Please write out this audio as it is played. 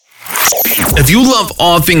If you love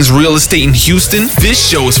all things real estate in Houston, this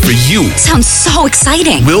show is for you. Sounds so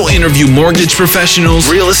exciting. We'll interview mortgage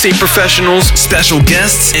professionals, real estate professionals, special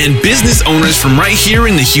guests, and business owners from right here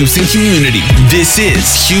in the Houston community. This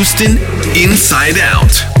is Houston Inside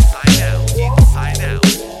Out.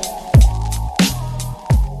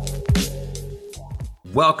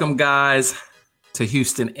 Welcome, guys, to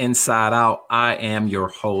Houston Inside Out. I am your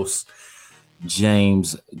host,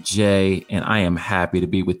 James J, and I am happy to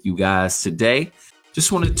be with you guys today.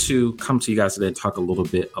 Just wanted to come to you guys today and talk a little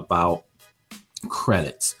bit about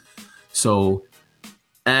credits. So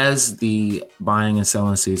as the buying and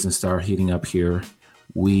selling season start heating up here,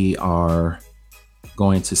 we are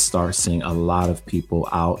going to start seeing a lot of people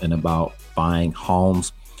out and about buying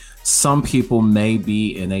homes. Some people may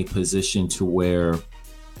be in a position to where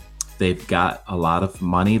they've got a lot of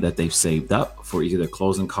money that they've saved up for either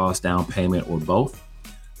closing costs, down payment, or both.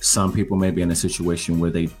 Some people may be in a situation where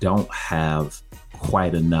they don't have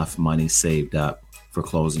quite enough money saved up for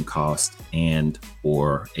closing costs and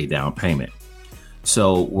or a down payment.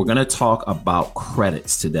 So we're going to talk about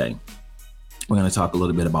credits today. We're going to talk a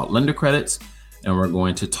little bit about lender credits, and we're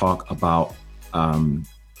going to talk about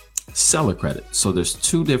seller credit. So there's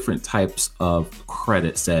two different types of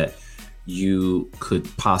credits that you could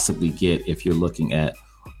possibly get if you're looking at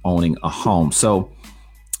owning a home. So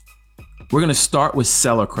we're going to start with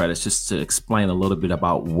seller credits just to explain a little bit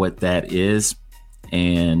about what that is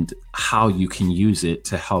and how you can use it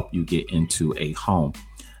to help you get into a home.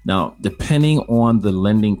 Now, depending on the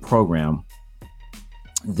lending program,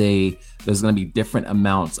 there's going to be different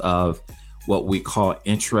amounts of what we call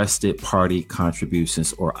interested party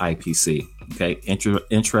contributions, or IPC. Okay,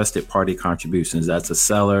 interested party contributions. That's a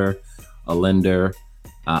seller, a lender,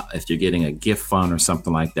 if you're getting a gift fund or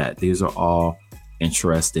something like that. These are all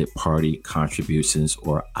interested party contributions,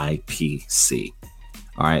 or IPC.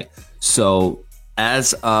 All right. So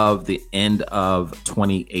as of the end of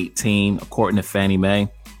 2018, according to Fannie Mae,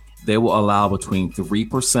 they will allow between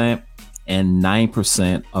 3% and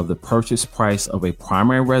 9% of the purchase price of a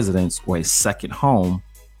primary residence or a second home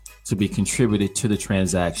to be contributed to the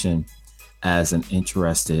transaction as an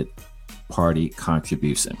interested party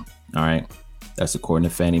contribution. All right. That's according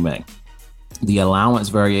to Fannie Mae. The allowance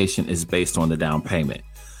variation is based on the down payment.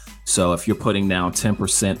 So if you're putting down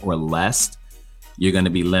 10% or less, you're going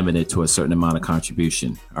to be limited to a certain amount of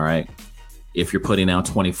contribution. All right. If you're putting down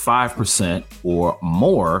 25% or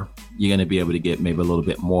more, you're going to be able to get maybe a little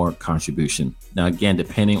bit more contribution. Now, again,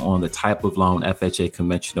 depending on the type of loan, FHA,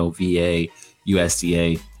 conventional, VA,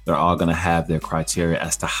 USDA, they're all going to have their criteria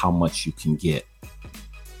as to how much you can get.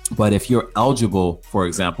 But if you're eligible, for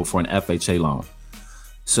example, for an FHA loan,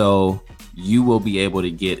 so you will be able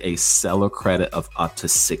to get a seller credit of up to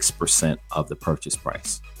 6% of the purchase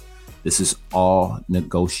price. This is all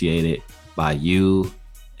negotiated by you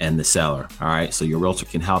and the seller. All right. So your realtor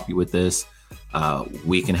can help you with this.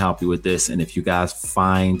 We can help you with this. And if you guys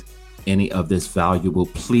find any of this valuable,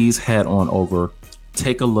 please head on over,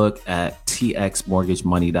 take a look at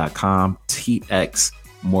txmortgagemoney.com,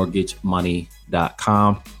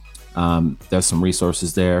 txmortgagemoney.com. There's some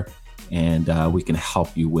resources there, and we can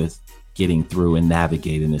help you with getting through and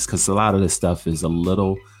navigating this, because a lot of this stuff is a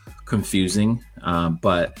little confusing,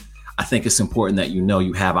 but I think it's important that you know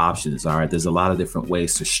you have options. All right. There's a lot of different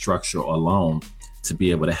ways to structure a loan to be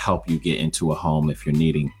able to help you get into a home if you're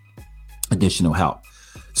needing additional help.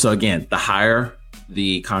 So again, the higher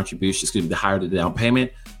the contribution, the higher the down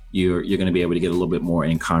payment, you're going to be able to get a little bit more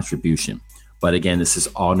in contribution. But again, this is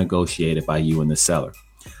all negotiated by you and the seller.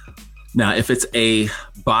 Now, if it's a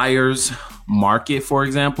buyer's market, for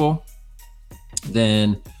example,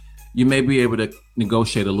 then you may be able to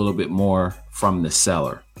negotiate a little bit more from the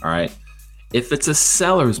seller. All right. If it's a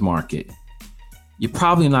seller's market, you're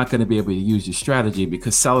probably not going to be able to use your strategy,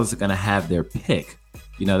 because sellers are going to have their pick.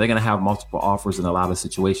 You know, they're going to have multiple offers. In a lot of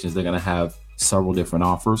situations, they're going to have several different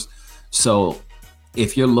offers. So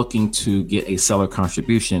if you're looking to get a seller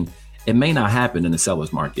contribution, it may not happen in the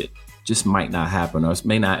seller's market. Just might not happen, or it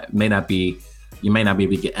may not be, you may not be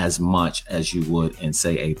able to get as much as you would in,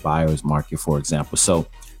 say, a buyer's market, for example. So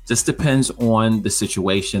just depends on the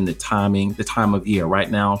situation, the timing, the time of year. Right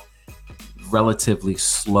now, relatively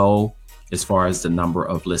slow as far as the number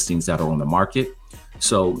of listings that are on the market.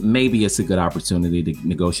 So maybe it's a good opportunity to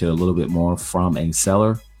negotiate a little bit more from a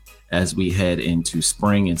seller. As we head into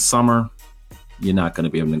spring and summer, you're not going to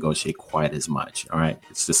be able to negotiate quite as much. All right.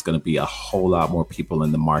 It's just going to be a whole lot more people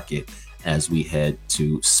in the market as we head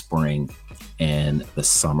to spring and the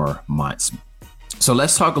summer months. So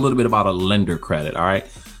let's talk a little bit about a lender credit. All right.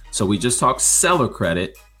 So we just talked seller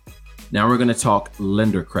credit. Now we're going to talk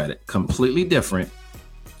lender credit. Completely different.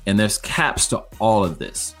 And there's caps to all of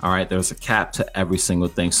this. All right. There's a cap to every single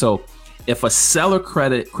thing. So if a seller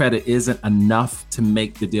credit isn't enough to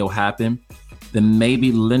make the deal happen, then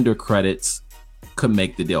maybe lender credits could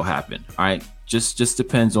make the deal happen. All right. Just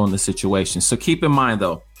depends on the situation. So keep in mind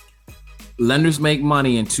though, lenders make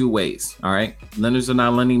money in two ways. All right. Lenders are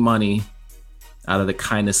not lending money out of the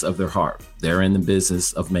kindness of their heart. They're in the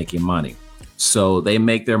business of making money. So they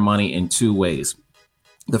make their money in two ways.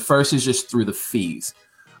 The first is just through the fees.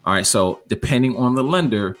 All right. So depending on the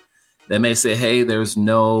lender, they may say, hey, there's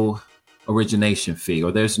no origination fee,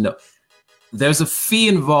 or there's a fee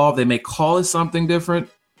involved. They may call it something different,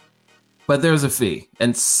 but there's a fee.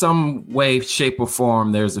 In some way, shape, or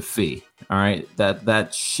form, there's a fee. All right.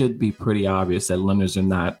 That should be pretty obvious that lenders are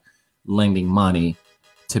not lending money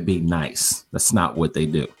to be nice. That's not what they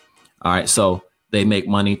do. All right. So they make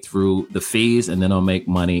money through the fees, and then they'll make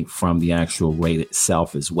money from the actual rate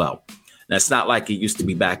itself as well. That's not like it used to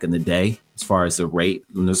be back in the day. As far as the rate,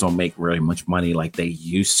 lenders don't make very much money like they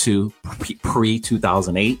used to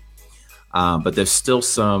pre-2008. But there's still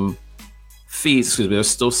some fees. There's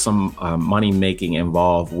still some money making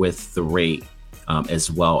involved with the rate as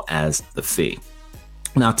well as the fee.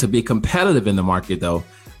 Now, to be competitive in the market, though,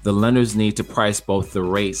 the lenders need to price both the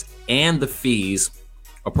rates and the fees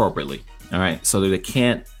appropriately. All right. So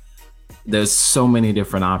that there's so many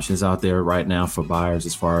different options out there right now for buyers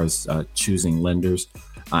as far as choosing lenders.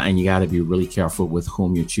 And you got to be really careful with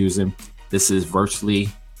whom you're choosing. This is virtually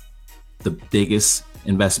the biggest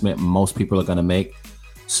investment most people are going to make.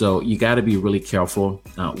 So you got to be really careful.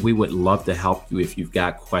 We would love to help you if you've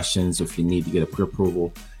got questions, if you need to get a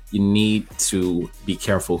pre-approval. You need to be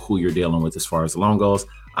careful who you're dealing with as far as the loan goes.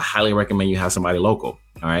 I highly recommend you have somebody local,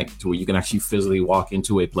 all right, to where you can actually physically walk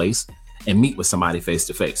into a place and meet with somebody face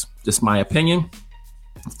to face. Just my opinion.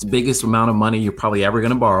 It's the biggest amount of money you're probably ever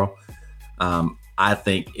going to borrow. I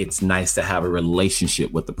think it's nice to have a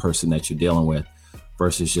relationship with the person that you're dealing with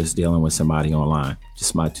versus just dealing with somebody online.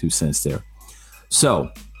 Just my 2 cents there.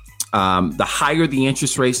 So the higher the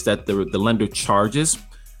interest rates that the lender charges,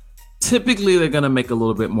 typically they're going to make a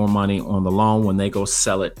little bit more money on the loan when they go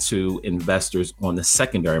sell it to investors on the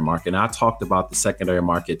secondary market. And I talked about the secondary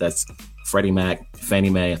market. That's Freddie Mac, Fannie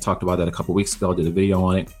Mae. I talked about that a couple of weeks ago, did a video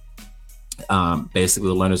on it. Basically,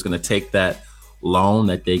 the lender's going to take that loan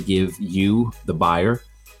that they give you, the buyer.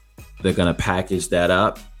 They're going to package that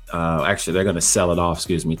up. Actually, they're going to sell it off,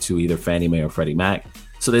 to either Fannie Mae or Freddie Mac.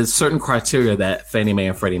 So there's certain criteria that Fannie Mae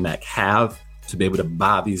and Freddie Mac have to be able to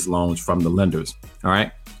buy these loans from the lenders. All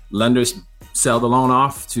right. Lenders sell the loan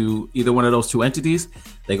off to either one of those two entities.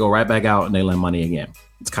 They go right back out and they lend money again.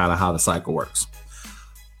 It's kind of how the cycle works.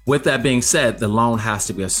 With that being said, the loan has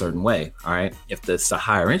to be a certain way. All right. If it's a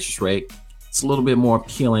higher interest rate, it's a little bit more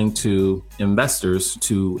appealing to investors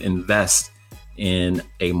to invest in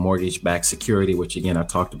a mortgage-backed security, which again, I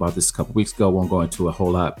talked about this a couple of weeks ago. Won't go into a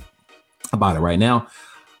whole lot about it right now,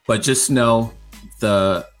 but just know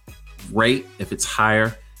the rate, if it's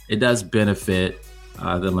higher, it does benefit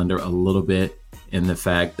the lender a little bit in the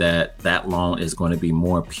fact that that loan is going to be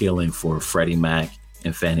more appealing for Freddie Mac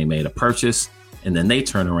and Fannie Mae to purchase, and then they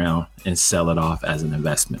turn around and sell it off as an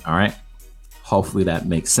investment. All right. Hopefully that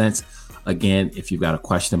makes sense. Again, if you've got a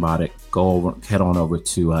question about it, head on over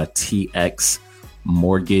to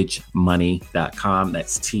txmortgagemoney.com.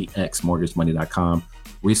 That's txmortgagemoney.com.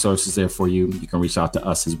 Resources there for you. You can reach out to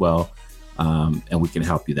us as well, and we can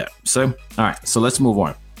help you there. So, all right, so let's move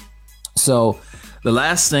on. So the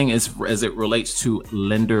last thing is, as it relates to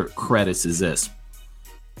lender credits, is this.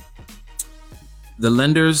 The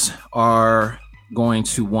lenders are going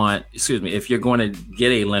to want, if you're going to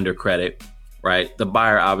get a lender credit, right, the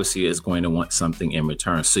buyer obviously is going to want something in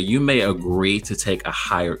return. So you may agree to take a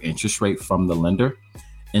higher interest rate from the lender.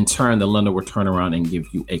 In turn, the lender will turn around and give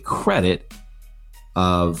you a credit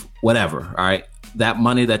of whatever. All right. That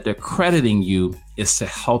money that they're crediting you is to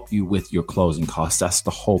help you with your closing costs. That's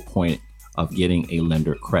the whole point of getting a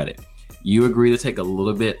lender credit. You agree to take a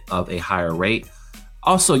little bit of a higher rate.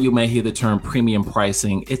 Also, you may hear the term premium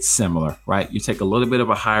pricing. It's similar, right? You take a little bit of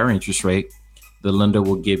a higher interest rate. The lender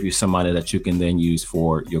will give you some money that you can then use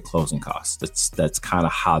for your closing costs. That's kind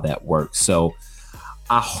of how that works. So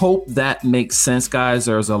I hope that makes sense, guys.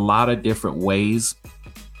 There's a lot of different ways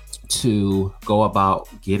to go about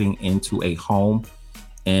getting into a home,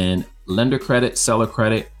 and lender credit, seller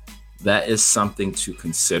credit, that is something to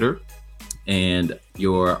consider. And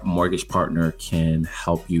your mortgage partner can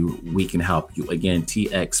help you. We can help you. Again,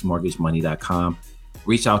 txmortgagemoney.com.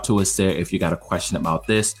 Reach out to us there if you got a question about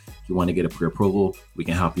this. If you want to get a pre-approval, we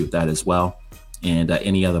can help you with that as well. And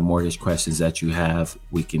any other mortgage questions that you have,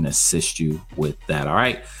 we can assist you with that. All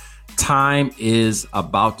right. Time is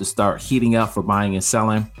about to start heating up for buying and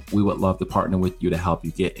selling. We would love to partner with you to help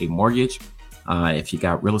you get a mortgage. If you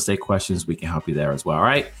got real estate questions, we can help you there as well. All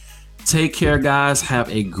right. Take care, guys. Have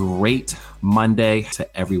a great Monday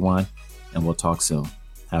to everyone, and we'll talk soon.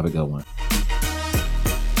 Have a good one.